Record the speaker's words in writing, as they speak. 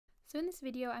So in this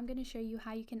video, I'm going to show you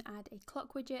how you can add a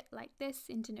clock widget like this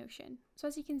into Notion. So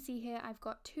as you can see here, I've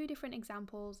got two different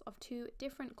examples of two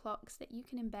different clocks that you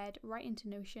can embed right into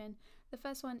Notion. The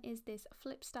first one is this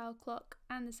flip style clock,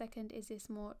 and the second is this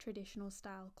more traditional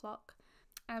style clock.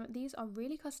 These are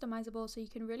really customizable, so you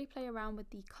can really play around with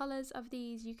the colors of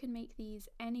these. You can make these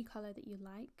any color that you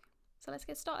like. So let's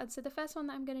get started. So the first one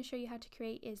that I'm going to show you how to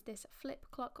create is this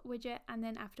Flipclock widget, and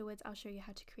then afterwards I'll show you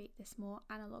how to create this more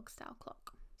analog style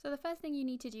clock. So the first thing you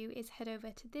need to do is head over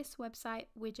to this website,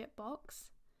 Widget Box.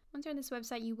 Once you're on this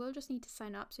website, you will just need to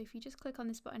sign up. So if you just click on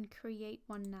this button, create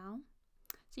one now.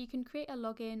 So you can create a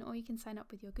login or you can sign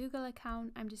up with your Google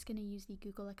account. I'm just going to use the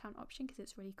Google account option because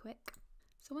it's really quick.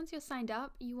 So once you're signed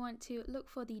up, you want to look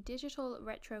for the digital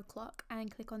retro clock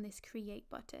and click on this create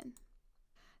button.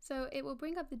 So it will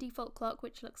bring up the default clock,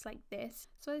 which looks like this.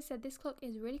 So as I said, this clock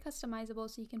is really customizable,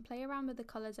 so you can play around with the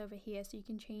colors over here. So you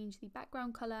can change the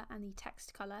background color and the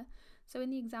text color. So in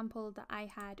the example that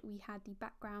I had, we had the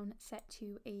background set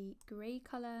to a gray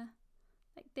color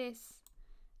like this,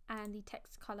 and the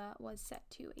text color was set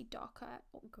to a darker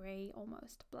or gray,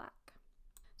 almost black.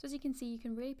 So as you can see, you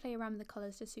can really play around with the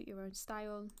colors to suit your own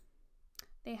style.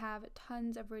 They have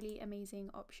tons of really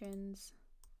amazing options.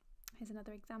 Here's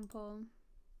another example.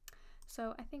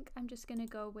 So I think I'm just going to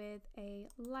go with a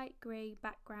light grey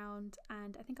background,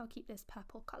 and I think I'll keep this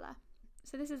purple colour.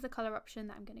 So this is the colour option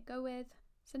that I'm going to go with.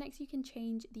 So next you can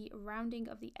change the rounding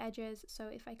of the edges. So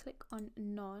if I click on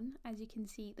none, as you can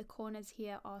see, the corners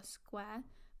here are square.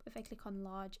 But if I click on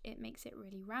large, it makes it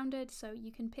really rounded. So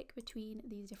you can pick between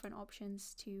these different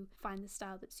options to find the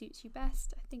style that suits you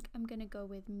best. I think I'm going to go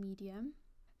with medium.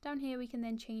 Down here we can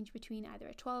then change between either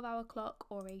a 12-hour clock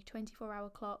or a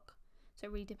 24-hour clock. So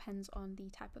it really depends on the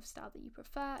type of style that you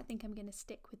prefer. I think I'm going to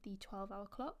stick with the 12-hour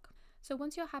clock. So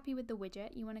once you're happy with the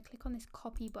widget, you want to click on this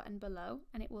copy button below,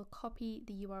 and it will copy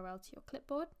the URL to your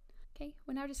clipboard. Okay,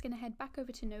 we're now just going to head back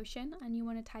over to Notion, and you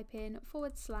want to type in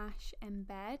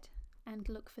 /embed and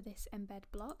look for this embed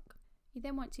block. You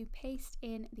then want to paste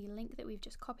in the link that we've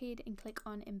just copied and click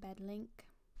on embed link.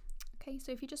 Okay,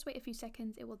 so if you just wait a few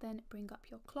seconds, it will then bring up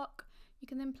your clock. You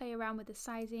can then play around with the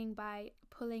sizing by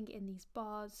pulling in these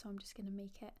bars. So I'm just going to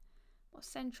make it more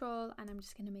central, and I'm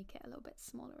just going to make it a little bit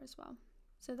smaller as well.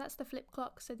 So that's the flip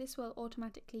clock. So this will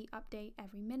automatically update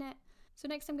every minute. So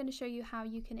next I'm going to show you how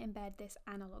you can embed this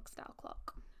analog style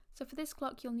clock. So for this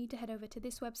clock, you'll need to head over to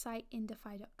this website,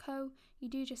 indify.co. You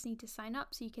do just need to sign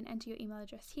up, so you can enter your email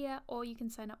address here, or you can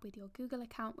sign up with your Google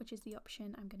account, which is the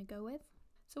option I'm going to go with.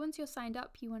 So once you're signed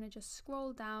up, you want to just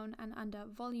scroll down, and under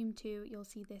volume 2, you'll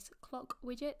see this clock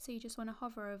widget. So you just want to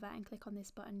hover over and click on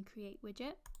this button, create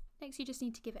widget. Next, you just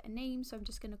need to give it a name. So I'm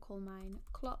just going to call mine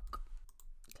clock.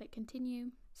 Click continue.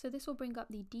 So this will bring up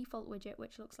the default widget,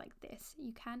 which looks like this.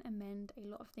 You can amend a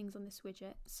lot of things on this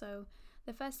widget. So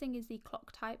the first thing is the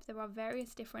clock type. There are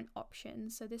various different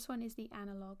options. So this one is the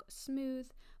analog smooth,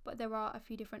 but there are a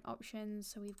few different options.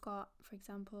 So we've got, for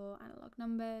example, analog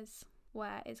numbers,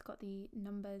 where it's got the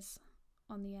numbers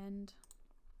on the end.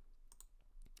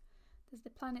 There's the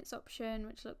planets option,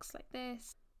 which looks like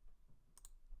this.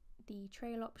 The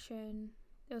trail option.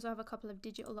 They also have a couple of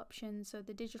digital options. So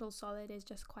the digital solid is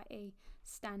just quite a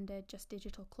standard, just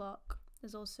digital clock.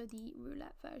 There's also the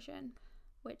roulette version,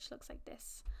 which looks like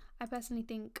this. I personally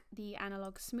think the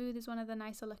analog smooth is one of the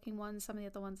nicer looking ones. Some of the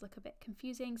other ones look a bit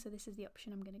confusing, so this is the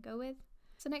option I'm going to go with.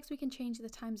 So next we can change the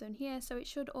time zone here. So it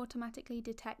should automatically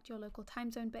detect your local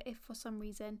time zone, but if for some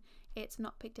reason it's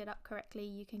not picked it up correctly,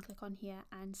 you can click on here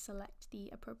and select the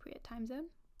appropriate time zone.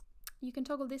 You can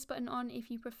toggle this button on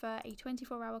if you prefer a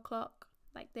 24-hour clock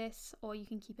like this, or you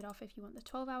can keep it off if you want the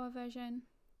 12-hour version.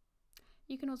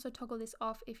 You can also toggle this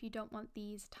off if you don't want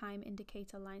these time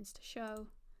indicator lines to show.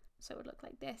 So it would look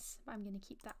like this, but I'm going to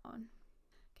keep that on.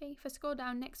 Okay, for scroll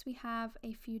down, next we have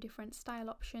a few different style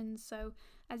options. So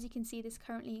as you can see, this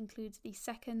currently includes the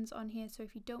seconds on here. So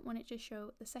if you don't want it to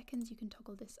show the seconds, you can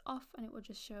toggle this off and it will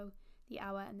just show the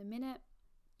hour and the minute.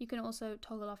 You can also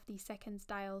toggle off the seconds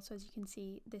dial. So as you can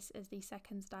see, this is the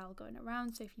seconds dial going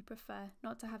around. So if you prefer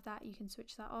not to have that, you can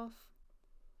switch that off.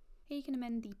 Here you can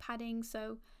amend the padding.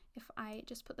 So if I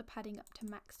just put the padding up to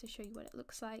max to show you what it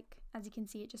looks like, as you can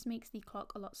see, it just makes the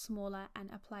clock a lot smaller and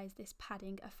applies this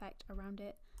padding effect around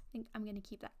it. I think I'm going to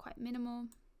keep that quite minimal.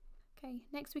 Okay,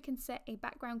 next we can set a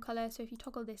background color. So if you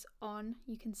toggle this on,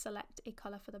 you can select a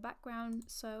color for the background.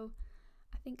 So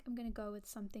I think I'm going to go with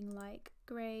something like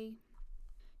gray.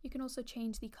 You can also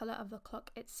change the color of the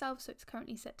clock itself. So it's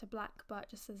currently set to black, but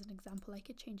just as an example, I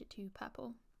could change it to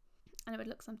purple. And it would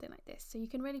look something like this. So you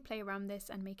can really play around this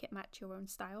and make it match your own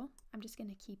style. I'm just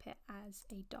going to keep it as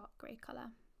a dark grey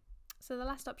colour. So the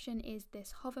last option is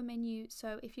this hover menu.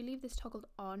 So if you leave this toggled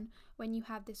on, when you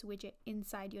have this widget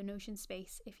inside your Notion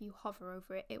space, if you hover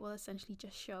over it, it will essentially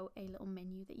just show a little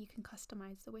menu that you can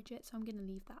customize the widget. So I'm going to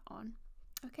leave that on.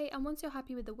 Okay, and once you're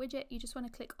happy with the widget, you just want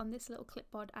to click on this little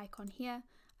clipboard icon here,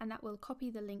 and that will copy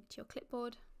the link to your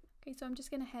clipboard. Okay, so I'm just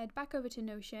going to head back over to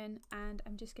Notion, and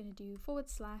I'm just going to do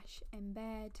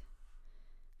 /embed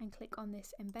and click on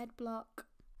this embed block.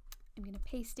 I'm going to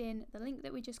paste in the link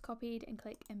that we just copied and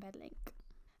click embed link,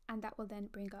 and that will then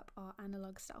bring up our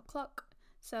analog style clock.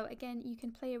 So again, you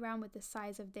can play around with the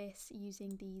size of this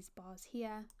using these bars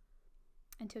here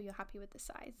until you're happy with the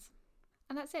size.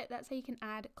 And that's it. That's how you can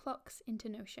add clocks into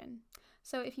Notion.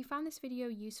 So if you found this video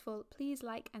useful, please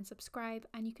like and subscribe,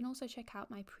 and you can also check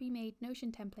out my pre-made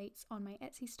Notion templates on my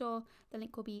Etsy store. The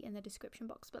link will be in the description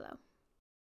box below.